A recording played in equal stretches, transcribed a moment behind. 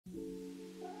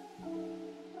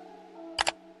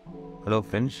Hello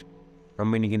friends,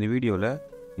 நம்ம இன்றைக்கி இந்த வீடியோவில்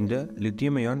இந்த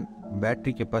லித்தியம் அயான்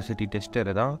பேட்ரி கெப்பாசிட்டி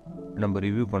டெஸ்டரை தான் நம்ம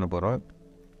ரிவ்யூ பண்ண போகிறோம்.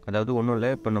 அதாவது ஒன்றும்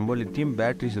இல்லை, இப்போ நம்ம லித்தியம்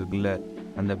பேட்ரிஸ் இருக்குல்ல,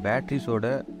 அந்த பேட்ரிஸோட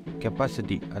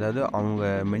கெப்பாசிட்டி, அதாவது அவங்க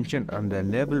மென்ஷன் அந்த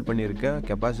லேபிள் பண்ணியிருக்க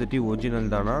கெப்பாசிட்டி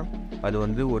ஒரிஜினல் தானா, அது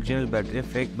வந்து ஒரிஜினல் பேட்டரியா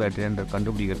ஃபேக் பேட்டரியான்ற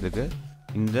கண்டுபிடிக்கிறதுக்கு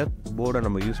இந்த போர்டை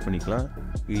நம்ம யூஸ் பண்ணிக்கலாம்.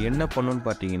 இது என்ன பண்ணணும்னு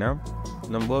பார்த்தீங்கன்னா,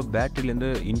 நம்ம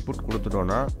பேட்டரியிலேருந்து இன்புட்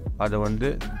கொடுத்துட்டோன்னா அதை வந்து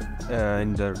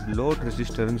இந்த லோட்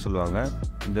ரெசிஸ்டர்னு சொல்லுவாங்க.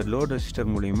 இந்த லோட் ரெசிஸ்டர்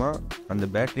மூலிமா அந்த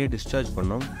பேட்டரியை டிஸ்சார்ஜ்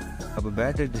பண்ணோம். அப்போ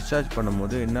பேட்டரி டிஸ்சார்ஜ்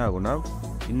பண்ணும்போது என்ன ஆகுனா,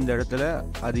 இந்த இடத்துல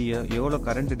அது எவ்வளோ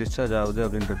கரண்ட் டிஸ்சார்ஜ் ஆகுது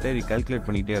அப்படின்றத இது கால்குலேட்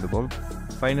பண்ணிக்கிட்டே இருக்கும்.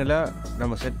 ஃபைனலாக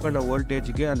நம்ம செட் பண்ண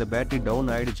வோல்டேஜுக்கு அந்த பேட்டரி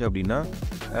டவுன் ஆகிடுச்சு அப்படின்னா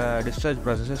டிஸ்சார்ஜ்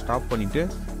ப்ராசஸை ஸ்டாப் பண்ணிவிட்டு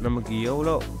நமக்கு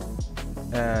எவ்வளோ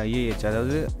ஏஹெச்,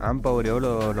 அதாவது ஆம்ப் பவர் எவ்வளோ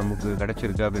நமக்கு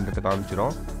கிடச்சிருக்கு அப்படின்றத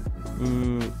காமிச்சிடும்.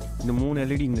 இந்த 3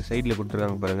 எல்இடி இந்த சைடில்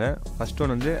கொடுத்துருக்காங்க பாருங்கள். ஃபஸ்ட்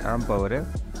ஒன் வந்து ஆம்ப் பவர்,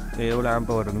 எவ்வளோ ஆம்ப்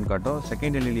பவர் இருக்குன்னு காட்டும்.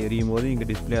 செகண்ட் எல்இடி எரியும் போது இங்கே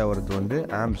டிஸ்பிளே ஆகிறது வந்து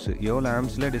ஆம்ப்ஸ், எவ்வளோ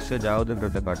ஆம்ப்ஸில் டிஸ்சார்ஜ்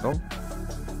ஆகுதுன்றதை காட்டும்.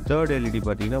 தேர்ட் எல்இடி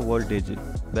பார்த்தீங்கன்னா வோல்டேஜ்,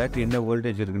 பேட்டரி என்ன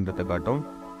வோல்டேஜ் இருக்குன்றதை காட்டும்.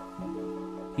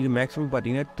 இது மேக்ஸிமம்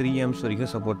பார்த்தீங்கன்னா 3 amps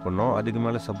வரைக்கும் சப்போர்ட் பண்ணோம், அதுக்கு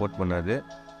மேலே சப்போர்ட் பண்ணாது.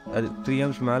 அது 3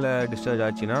 amps மேலே டிஸ்சார்ஜ்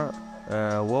ஆச்சுன்னா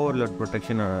ஓவர்லோட்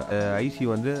ப்ரொடெக்ஷன் ஐசி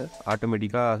வந்து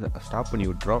ஆட்டோமேட்டிக்காக ஸ்டாப் பண்ணி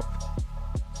விட்டுரும்.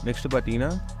 நெக்ஸ்ட்டு பார்த்தீங்கன்னா,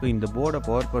 இப்போ இந்த போர்டை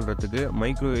பவர் பண்ணுறதுக்கு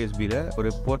மைக்ரோ யூஎஸ்பியில் ஒரு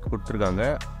போர்ட் கொடுத்துருக்காங்க.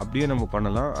 அப்படியே நம்ம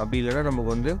பண்ணலாம். அப்படி இல்லைன்னா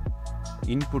நமக்கு வந்து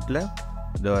இன்புட்டில்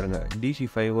இது வருங்க, DC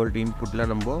 5 volt இன்புட்டில்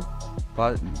நம்ம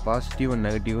பாசிட்டிவ் அண்ட்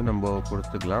நெகட்டிவ் நம்ம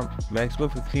கொடுத்துக்கலாம்.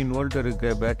 மேக்ஸிமம் 15 volt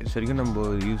இருக்க பேட்டரிஸ் வரைக்கும் நம்ம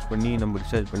யூஸ் பண்ணி நம்ம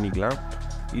டிஸ்சார்ஜ் பண்ணிக்கலாம்.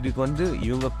 இதுக்கு வந்து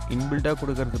இவங்க இன்பில்ட்டாக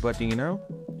கொடுக்கறது பார்த்தீங்கன்னா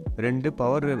 2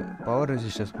 பவர்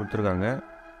ரெசிஸ்டர்ஸ் கொடுத்துருக்காங்க.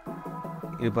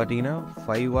 இது பார்த்தீங்கன்னா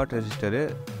 5 watt ரெசிஸ்டரு,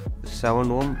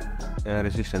 7 ohm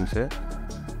ரெசிஸ்டன்ஸு.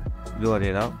 இதுவும் அதே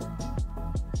தான்,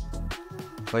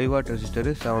 5 watt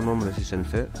ரெசிஸ்டரு, 7 ohm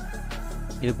ரெசிஸ்டன்ஸு.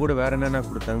 இது கூட வேறு என்னென்ன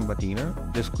கொடுத்தாங்கன்னு பார்த்தீங்கன்னா,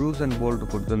 இந்த ஸ்க்ரூஸ் அண்ட் போல்ட்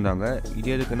கொடுத்துருந்தாங்க. இது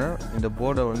எதுக்குன்னா, இந்த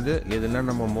போர்டை வந்து எதெல்லாம்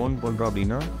நம்ம மவுண்ட் பண்ணுறோம்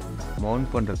அப்படின்னா மவுண்ட்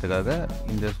பண்ணுறதுக்காக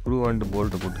இந்த ஸ்க்ரூ அண்ட்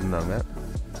போல்ட்டு கொடுத்துருந்தாங்க.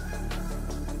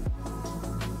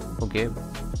 ஓகே,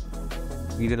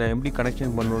 இதை நான் எப்படி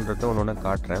கனெக்ஷன் பண்ணுன்றத ஒன்று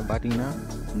காட்டுறேன். பார்த்தீங்கன்னா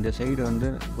இந்த சைடு வந்து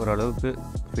ஓரளவுக்கு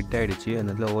ஃபிட் ஆகிடுச்சு, அந்த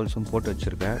இடத்துல ஹோல்ஸும் போட்டு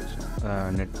வச்சுருக்கேன்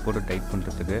நெட் போட்டு டைட்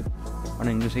பண்ணுறதுக்கு.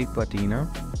 ஆனால் இந்த சைட் பார்த்தீங்கன்னா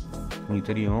உங்களுக்கு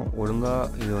தெரியும்,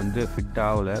 ஒழுங்காக இது வந்து ஃபிட்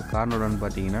ஆகலை. காரணம் என்னன்னு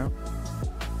பார்த்தீங்கன்னா,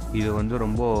 இது வந்து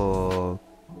ரொம்ப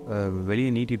வெளியே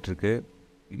நீட்டிகிட்ருக்கு.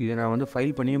 இதை நான் வந்து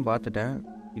ஃபைல் பண்ணியும் பார்த்துட்டேன்.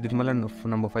 இதுக்கு மேலே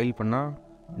நம்ம ஃபைல் பண்ணால்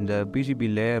இந்த பிசிபி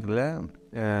லேயரில்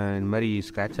இந்த மாதிரி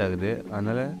ஸ்க்ராட்ச் ஆகுது,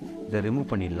 அதனால் இதை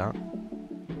ரிமூவ் பண்ணிடலாம்.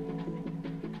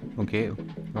 ஓகே,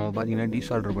 நம்ம பார்த்தீங்கன்னா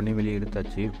டீசால்டர் பண்ணி வெளியே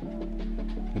எடுத்தாச்சு.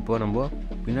 இப்போது நம்ம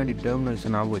பின்னாடி டெர்மினல்ஸை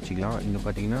ஞாபகம் வச்சுக்கலாம். இங்கே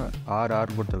பார்த்தீங்கன்னா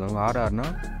ஆர் கொடுத்துருக்காங்க. ஆர்னா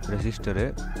ரெசிஸ்டரு,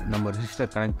 நம்ம ரெசிஸ்டர்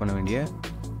கனெக்ட் பண்ண வேண்டிய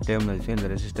டெர்மினல்ஸு. இந்த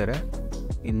ரெசிஸ்டரை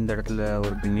இந்த இடத்துல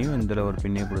ஒரு பின்னையும் இதில் ஒரு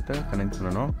பின்னையும் கொடுத்து கனெக்ட்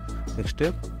பண்ணணும். Next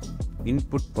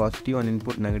input positive and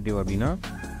input negative அப்படின்னா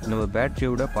நம்ம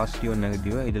பேட்டரியோட பாசிட்டிவ் அண்ட்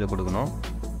நெகட்டிவாக இதில் கொடுக்கணும்.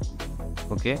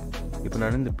 ஓகே, இப்போ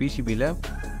நான் இந்த பிசிபியில்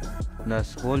நான்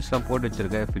ஹோல்ஸ்லாம் போட்டு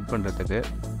வச்சுருக்கேன் ஃபிட் பண்ணுறதுக்கு.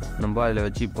 நம்ம அதில்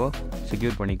வச்சு இப்போது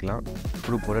செக்யூர் பண்ணிக்கலாம்,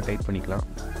 ஸ்க்ரூ போட டைட் பண்ணிக்கலாம்.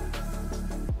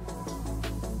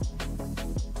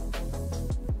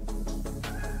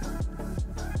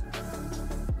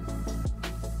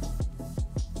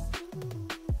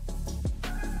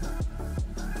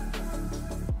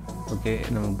 ஓகே,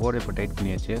 நம்ம போர்டை இப்போ டைட்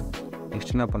பண்ணியாச்சு.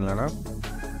 நெக்ஸ்ட் என்ன பண்ணலான்னா,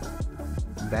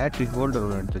 பேட்ரி ஹோல்டர்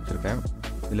ஒன்று எடுத்து வச்சுருக்கேன்.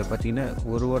 இதில் பார்த்தீங்கன்னா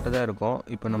ஒரு ஓட்டை தான் இருக்கும்.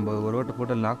 இப்போ நம்ம ஒரு ஓட்டை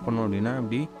போட்டு லாக் பண்ணோம் அப்படின்னா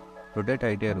இப்படி ரொட்டேட்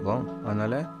ஆகிட்டே இருக்கும்.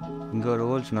 அதனால் இங்கே ஒரு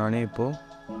ஹோல்ஸ் நானே இப்போது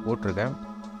போட்டிருக்கேன்.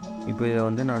 இப்போ இதை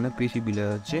வந்து நான் பிசிபியில்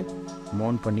வச்சு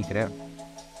மவுண்ட் பண்ணிக்கிறேன்.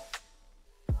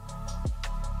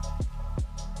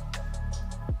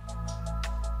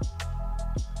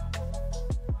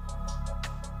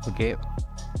 ஓகே,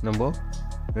 நம்ம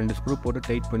 2 ஸ்க்ரூ போட்டு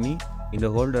டைட் பண்ணி இந்த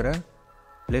ஹோல்டரை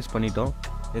ப்ளேஸ் பண்ணிட்டோம்.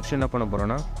 நெக்ஸ்ட் என்ன பண்ண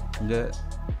போகிறோன்னா,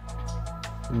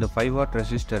 இந்த 5 watt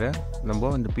ரெசிஸ்டரை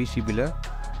நம்ம இந்த பிசிபியில்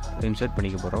இன்சர்ட்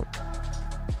பண்ணிக்க போகிறோம்.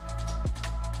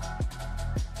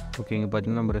 ஓகே, இங்கே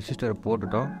பார்த்தீங்கன்னா நம்ம ரெசிஸ்டரை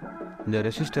போட்டுட்டோம். இந்த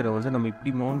ரெசிஸ்டரை வந்து நம்ம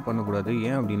இப்படி மவுண்ட் பண்ணக்கூடாது.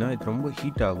 ஏன் அப்படின்னா இது ரொம்ப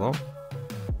ஹீட் ஆகும்.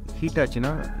 ஹீட்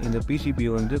ஆச்சுன்னா இந்த பிசிபி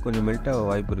வந்து கொஞ்சம் மெல்ட் ஆக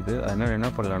வாய்ப்பு இருக்குது. அதனால் என்ன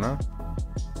பண்ணலான்னா,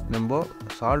 நம்ம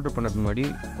சால்ட்ரு பண்ணுறதுக்கு முன்னாடி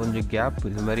கொஞ்சம் கேப்,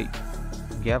 இது மாதிரி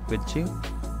கேப் வச்சு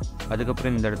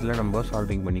அதுக்கப்புறம் இந்த இடத்துல நம்ம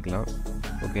சால்ட்ரிங் பண்ணிக்கலாம்.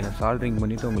 ஓகே, நான் சால்ட்ரிங்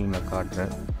பண்ணிவிட்டு உங்களுக்கு நான்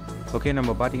காட்டுறேன். ஓகே,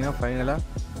 நம்ம பார்த்தீங்கன்னா ஃபைனலாக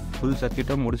ஃபுல்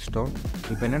சர்க்யூட்டாக முடிச்சிட்டோம்.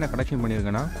 இப்போ என்னென்ன கனெக்ஷன்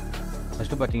பண்ணியிருக்கேன்னா,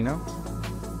 ஃபஸ்ட்டு பார்த்தீங்கன்னா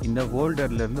இந்த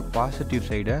ஹோல்டர்லேருந்து பாசிட்டிவ்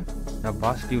சைடை நான்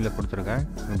பாசிட்டிவில் கொடுத்துருக்கேன்.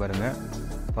 இங்கே பாருங்கள்,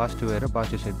 பாசிட்டிவ் வேறு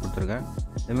பாசிட்டிவ் சைடு கொடுத்துருக்கேன்.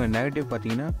 இதுமாதிரி நெகட்டிவ்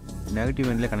பார்த்தீங்கன்னா நெகட்டிவ்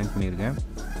எண்டில் கனெக்ட் பண்ணியிருக்கேன்.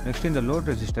 நெக்ஸ்ட் இந்த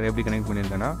லோட் ரெசிஸ்டர் எப்படி கனெக்ட்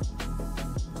பண்ணியிருக்கேன்னா,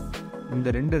 இந்த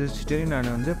 2 ரெசிஸ்டரையும்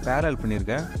நான் வந்து பேரல்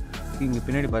பண்ணியிருக்கேன். இங்கே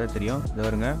பின்னாடி பார்த்தா தெரியும். இது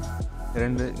வருங்க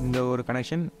 2 இந்த ஒரு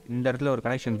கனெக்ஷன், இந்த இடத்துல ஒரு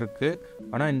கனெக்ஷன் இருக்குது.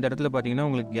 ஆனால் இந்த இடத்துல பார்த்தீங்கன்னா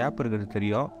உங்களுக்கு கேப் இருக்கிறது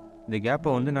தெரியும். இந்த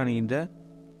கேப்பை வந்து நான்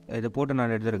இதை போட்டு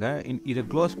நான் எடுத்துருக்கேன். இதை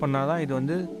க்ளோஸ் பண்ணால் தான் இது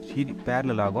வந்து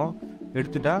பேரலல் ஆகும்.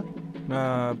 எடுத்துட்டா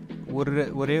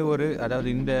ஒரே ஒரு அதாவது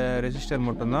இந்த ரெசிஸ்டர்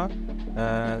மட்டும்தான்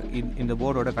இந்த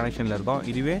போர்டோட கனெக்ஷனில் இருக்கும்.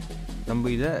 இதுவே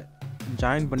நம்ம இதை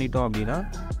ஜாயின் பண்ணிட்டோம் அப்படின்னா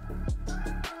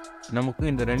நமக்கு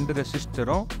இந்த 2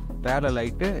 ரெசிஸ்டரும் பேரல்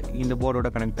ஆகிட்டு இந்த போர்டோட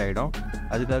கனெக்ட் ஆகிடும்.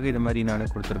 அதுக்காக இது மாதிரி நான்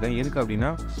கொடுத்துருக்கேன். எதுக்கு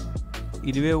அப்படின்னா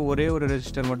இதுவே ஒரே ஒரு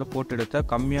ரெசிஸ்டர் மட்டும் போட்டு எடுத்தால்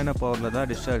கம்மியான பவரில் தான்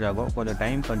டிஸ்சார்ஜ் ஆகும், கொஞ்சம்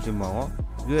டைம் கன்சியூம் ஆகும்.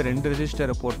 இதுவே 2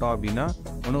 ரெசிஸ்டரை போட்டோம் அப்படின்னா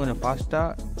இன்னும் கொஞ்சம்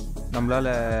ஃபாஸ்ட்டாக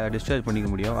நம்மளால் டிஸ்சார்ஜ் பண்ணிக்க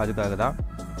முடியும். அதுக்காக தான்.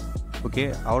 ஓகே,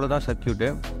 அவ்வளோதான் சர்க்யூட்டு.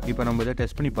 இப்போ நம்ம இதை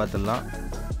டெஸ்ட் பண்ணி பார்த்துடலாம்.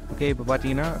 ஓகே, இப்போ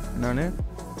பார்த்தீங்கன்னா நான்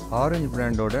ஆரஞ்சு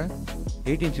பிராண்டோட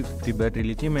 18650 பேட்டரி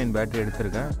லித்தியம் அயன் பேட்டரி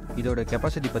எடுத்திருக்கேன். இதோட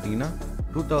கெப்பாசிட்டி பார்த்தீங்கன்னா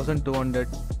 2200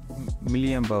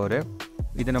 மில்லியம் பவர்.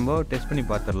 இதை நம்ம டெஸ்ட் பண்ணி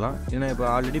பார்த்துடலாம். ஏன்னா இப்போ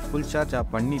ஆல்ரெடி ஃபுல் சார்ஜ்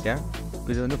பண்ணிட்டேன்.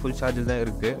 இது வந்து ஃபுல் சார்ஜ் தான்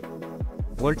இருக்குது.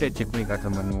 வோல்டேஜ் செக் பண்ணி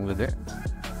காட்டுற மாதிரி உங்களுக்கு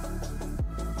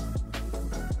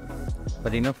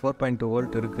பார்த்தீங்கன்னா 4.2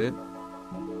 வோல்ட் இருக்குது.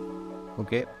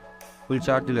 ஓகே, ஃபுல்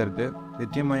சார்ஜில் இருக்குது.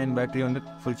 லித்தியம் அயன் பேட்டரி வந்து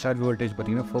ஃபுல் சார்ஜ் வோல்டேஜ்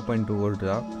பார்த்தீங்கன்னா 4.2 வோல்ட்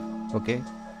தான். ஓகே,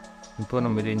 இப்போ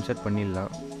நம்ம இதை இன்சர்ட்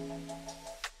பண்ணிடலாம்.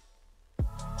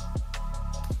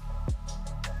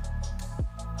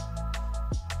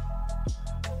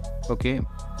 ஓகே,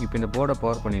 இப்போ இந்த போர்டை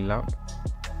பவர் பண்ணிடலாம்.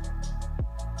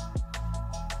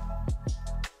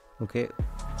 ஓகே,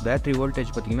 பேட்ரி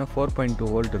வோல்டேஜ் பார்த்தீங்கன்னா 4.2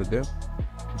 வோல்ட் இருக்குது.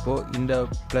 இப்போது இந்த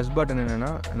ப்ளஸ் பட்டன்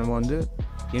என்னென்னா நம்ம வந்து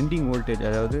எண்டிங் வோல்டேஜ்,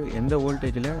 அதாவது எந்த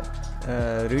வோல்டேஜில்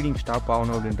ரீடிங் ஸ்டாப்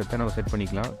ஆகணும் அப்படின்றத நம்ம செட்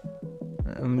பண்ணிக்கலாம்.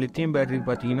 லித்தியம் பேட்டரி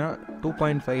பார்த்தீங்கன்னா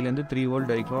 2.5லேருந்து 3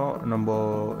 வோல்ட் வரைக்கும் நம்ம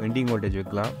எண்டிங் வோல்டேஜ்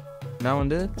வைக்கலாம். நான்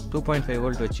வந்து 2.5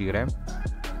 வோல்ட் வச்சுக்கிறேன்.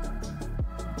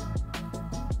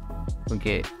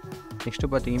 ஓகே, நெக்ஸ்ட்டு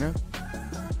பார்த்தீங்கன்னா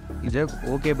இதை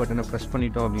ஓகே பட்டனை ப்ரெஸ்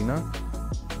பண்ணிட்டோம் அப்படின்னா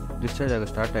டிஸ்சார்ஜ் ஆக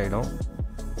ஸ்டார்ட் ஆகிடும்.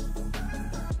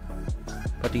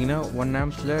 பார்த்தீங்கன்னா 1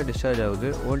 ஆம்ஸில் டிஸ்சார்ஜ் ஆகுது.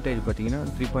 வோல்டேஜ் பார்த்தீங்கன்னா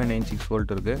 3.96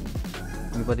 வோல்ட் இருக்குது.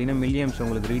 இது பார்த்தீங்கன்னா மில்லியம்ஸ்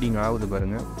உங்களுக்கு ரீடிங் ஆகுது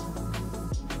பாருங்கள்.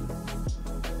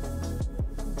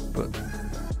 இப்போ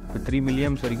 3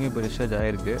 மில்லியம்ஸ் வரைக்கும் இப்போ டிஸ்சார்ஜ்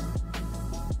ஆகிருக்கு.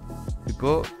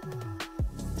 இப்போது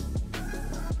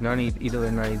நான்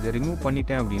இதை ரிமூவ்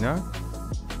பண்ணிட்டேன் அப்படின்னா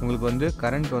உங்களுக்கு வந்து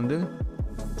கரண்ட் வந்து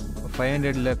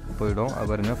 500ல் போயிடும்.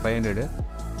 பாருங்க 500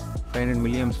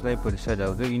 மில்லியம்ஸ் தான் இப்போ டிஸ்சார்ஜ்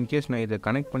ஆகுது. இன்கேஸ் நான் இதை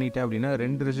கனெக்ட் பண்ணிட்டேன் அப்படின்னா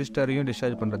 2 ரெசிஸ்டரையும்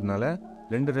டிஸ்சார்ஜ் பண்ணுறதுனால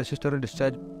 2 ரெசிஸ்டரும்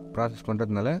டிஸ்சார்ஜ் ப்ராசஸ்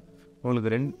பண்ணுறதுனால உங்களுக்கு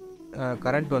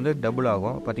கரண்ட் வந்து டபுள்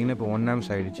ஆகும். பார்த்தீங்கன்னா இப்போ 1 ஆம்ஸ்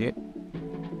ஆகிடுச்சு.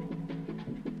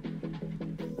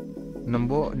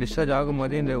 நம்ம டிஸ்சார்ஜ்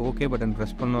ஆகும்போதே இந்த ஓகே பட்டன்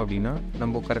ப்ரெஸ் பண்ணோம் அப்படின்னா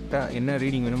நம்ம கரெக்டாக என்ன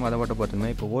ரீடிங் வேணுமோ அதை மட்டும்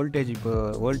பார்த்துக்கணும். இப்போ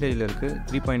வோல்டேஜில் இருக்குது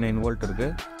 3.9 வோல்ட் இருக்குது.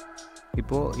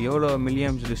 இப்போது எவ்வளோ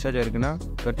மில்லியம்ஸ் டிஸ்சார்ஜ் ஆகிருக்குன்னா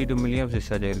 32 மில்லியம்ஸ்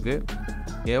டிஸ்சார்ஜ் ஆகிருக்கு.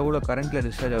 எவ்வளோ கரண்ட்டில்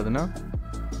டிஸ்சார்ஜ் ஆகுதுன்னா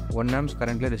 1 ஆம்ஸ்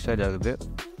கரண்ட்டில் டிஸ்சார்ஜ் ஆகுது.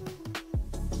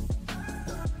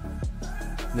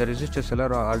 இந்த ரெசிஸ்டர்ஸ்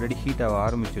எல்லாம் ஆல்ரெடி ஹீட் ஆக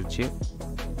ஆரம்பிச்சிருச்சு.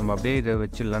 நம்ம அப்படியே இதை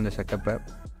வச்சிடலாம் இந்த செட்டப்பை.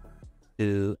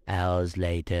 2 hours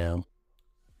later.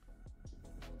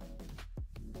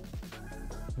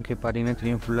 ஓகே, பார்த்தீங்கன்னா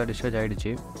திரும்பியும் ஃபுல்லாக டிஸ்சார்ஜ்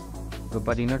ஆகிடுச்சு. இப்போ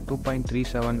பார்த்தீங்கன்னா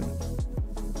 2.37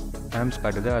 ஆம்ஸ்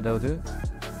காட்டுது. அதாவது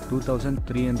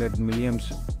 2300 மில்லியம்ஸ்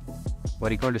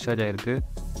வரைக்கும் டிஸ்சார்ஜ் ஆகிருக்கு.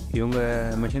 இவங்க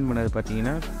மெஷின் பண்ணது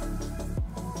பார்த்தீங்கன்னா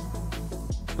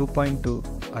 2.2,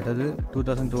 அதாவது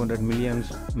 2200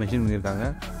 மில்லியம்ஸ் மெஷின் பண்ணியிருக்காங்க.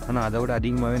 ஆனால் அதை விட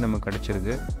அதிகமாகவே நமக்கு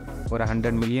கிடச்சிருக்கு. ஒரு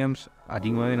 100 மில்லியம்ஸ்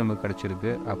அதிகமாகவே நமக்கு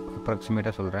கிடச்சிருக்கு.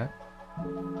 அப்ராக்சிமேட்டாக சொல்கிறேன்.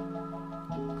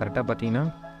 கரெக்டாக பார்த்தீங்கன்னா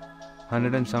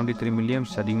 173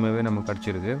 மில்லியம்ஸ் அதிகமாகவே நமக்கு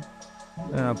கிடச்சிருக்கு.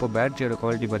 அப்போது பேட்டரியோட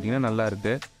குவாலிட்டி பார்த்திங்கன்னா நல்லா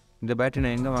இருக்குது. இந்த பேட்டரி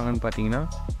நான் எங்கே வாங்கினேன்னு பார்த்தீங்கன்னா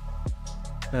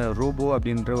ரோபோ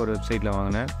அப்படின்ற ஒரு வெப்சைட்டில்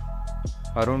வாங்கினேன்.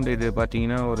 அரௌண்ட் இது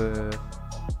பார்த்தீங்கன்னா ஒரு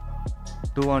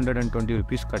 220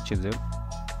 ருபீஸ் கிடச்சிது.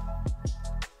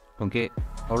 ஓகே,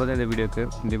 அவ்வளோதான் இந்த வீடியோக்கு.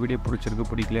 இந்த வீடியோ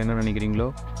பிடிச்சிருக்கு என்ன நினைக்கிறீங்களோ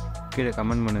கீழே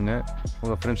கமெண்ட் பண்ணுங்கள்.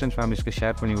 உங்கள் ஃப்ரெண்ட்ஸ் அண்ட் ஃபேமிலிஸ்க்கு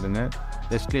ஷேர் பண்ணி விடுங்க.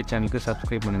 ரெஸ்ட்லே சேனலுக்கு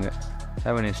சப்ஸ்கிரைப் பண்ணுங்கள்.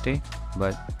 Have a nice day.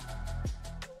 Bye.